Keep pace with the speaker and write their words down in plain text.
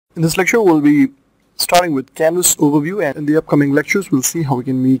In this lecture, we'll be starting with Canvas overview, and in the upcoming lectures, we'll see how we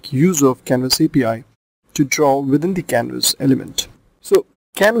can make use of Canvas API to draw within the Canvas element. So,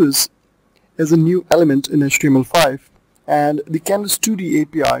 Canvas is a new element in HTML5, and the Canvas 2D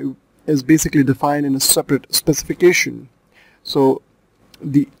API is basically defined in a separate specification. So,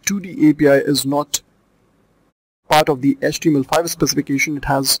 the 2D API is not part of the HTML5 specification. It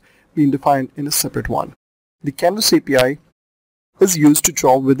has been defined in a separate one. The Canvas API is used to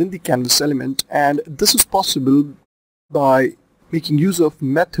draw within the Canvas element, and this is possible by making use of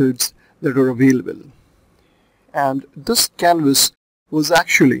methods that are available. And this Canvas was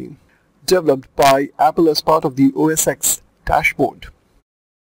actually developed by Apple as part of the OS X dashboard.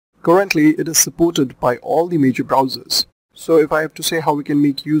 Currently, it is supported by all the major browsers. So if I have to say how we can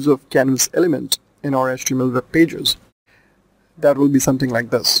make use of Canvas element in our HTML web pages, that will be something like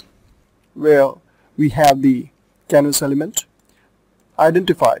this, where we have the Canvas element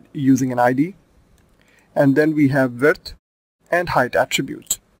identified using an ID, and then we have width and height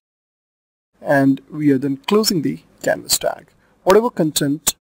attribute, and we are then closing the Canvas tag. Whatever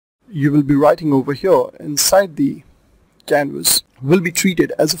content you will be writing over here inside the Canvas will be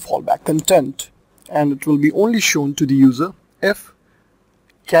treated as a fallback content, and it will be only shown to the user if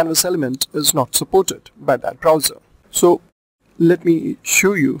Canvas element is not supported by that browser. So let me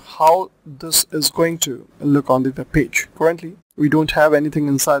show you how this is going to look on the web page. Currently, we don't have anything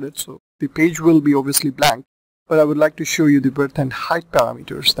inside it, so the page will be obviously blank, but I would like to show you the width and height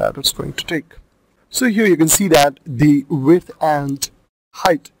parameters that it's going to take. So here you can see that the width and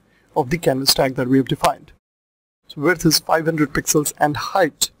height of the Canvas tag that we have defined. So width is 500 pixels and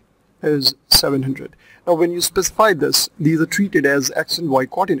height is 700. Now when you specify this, these are treated as X and Y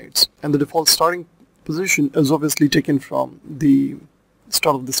coordinates, and the default starting position is obviously taken from the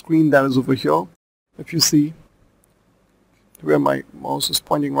start of the screen that is over here. If you see where my mouse is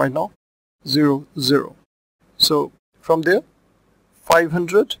pointing right now, 0, 0. So from there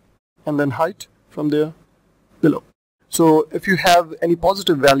 500, and then height from there below. So if you have any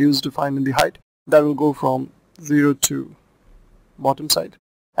positive values defined in the height, that will go from 0 to bottom side,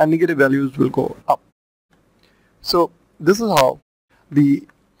 and negative values will go up. So this is how the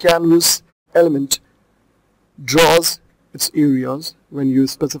Canvas element draws its areas when you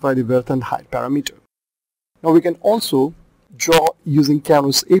specify the width and height parameter. Now we can also draw using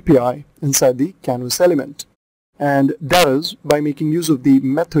Canvas API inside the Canvas element, and that is by making use of the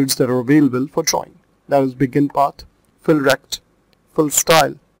methods that are available for drawing. That is begin path, fill rect, fill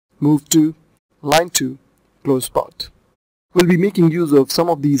style, move to, line to, close path. We'll be making use of some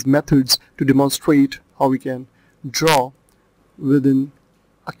of these methods to demonstrate how we can draw within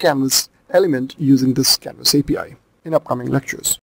a Canvas element using this Canvas API in upcoming lectures.